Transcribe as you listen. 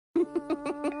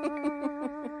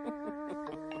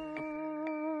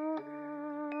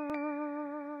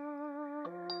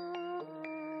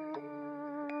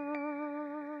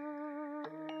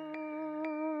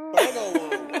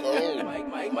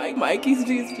Mikey's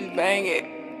beats be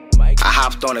banging. I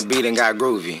hopped on a beat and got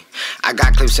groovy. I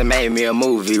got clips and made me a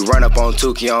movie. Run up on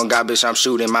Tookie, on God, bitch, I'm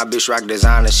shooting. My bitch rock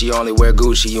designer, she only wear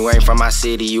Gucci. You ain't from my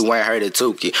city, you ain't heard of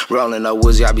Tookie. Rolling up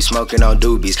Woozy, I be smoking on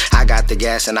doobies. I got the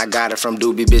gas and I got it from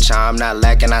Doobie, bitch, I'm not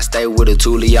lacking. I stay with a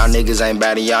toolie. Y'all niggas ain't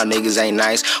bad and y'all niggas ain't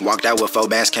nice. Walked out with 4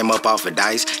 bands, came up off of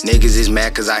dice. Niggas is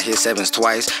mad cause I hit 7s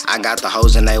twice. I got the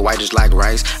hoes and they white just like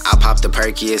rice. I popped the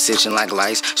perky, it's itching like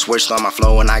lice. Switched on my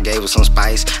flow and I gave her some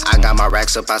spice. I got my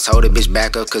racks up, I told the bitch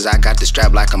back up cause I got the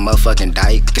strap like a motherfucking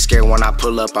dyke. Get scared when I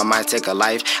pull up, I might take a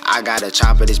life. I got a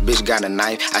chopper, this bitch got a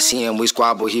knife. I see him, we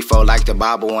squabble, he fold like the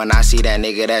Bible. When I see that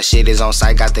nigga, that shit is on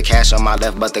sight. Got the cash on my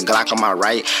left, but the Glock on my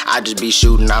right. I just be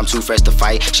shooting, I'm too fresh to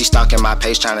fight. She stalking my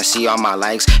page, trying to see all my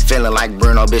likes. Feeling like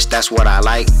Bruno, bitch, that's what I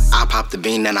like. I pop the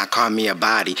bean and I call me a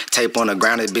body. Tape on the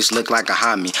ground, this bitch look like a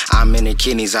homie. I'm in the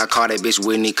kidneys, I call that bitch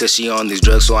Whitney, cause she on these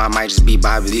drugs, so I might just be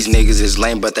Bobby. These niggas is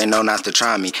lame, but they know not to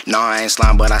try me. No, I ain't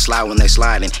slime, but I slide when they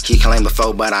sliding. He claimed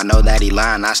before, but I know that he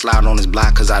lying. I slide on his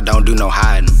block, cause I don't do no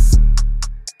hiding.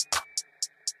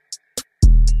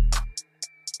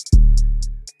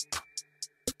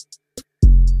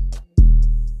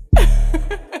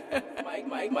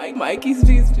 Mikey's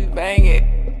beats be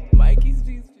banging.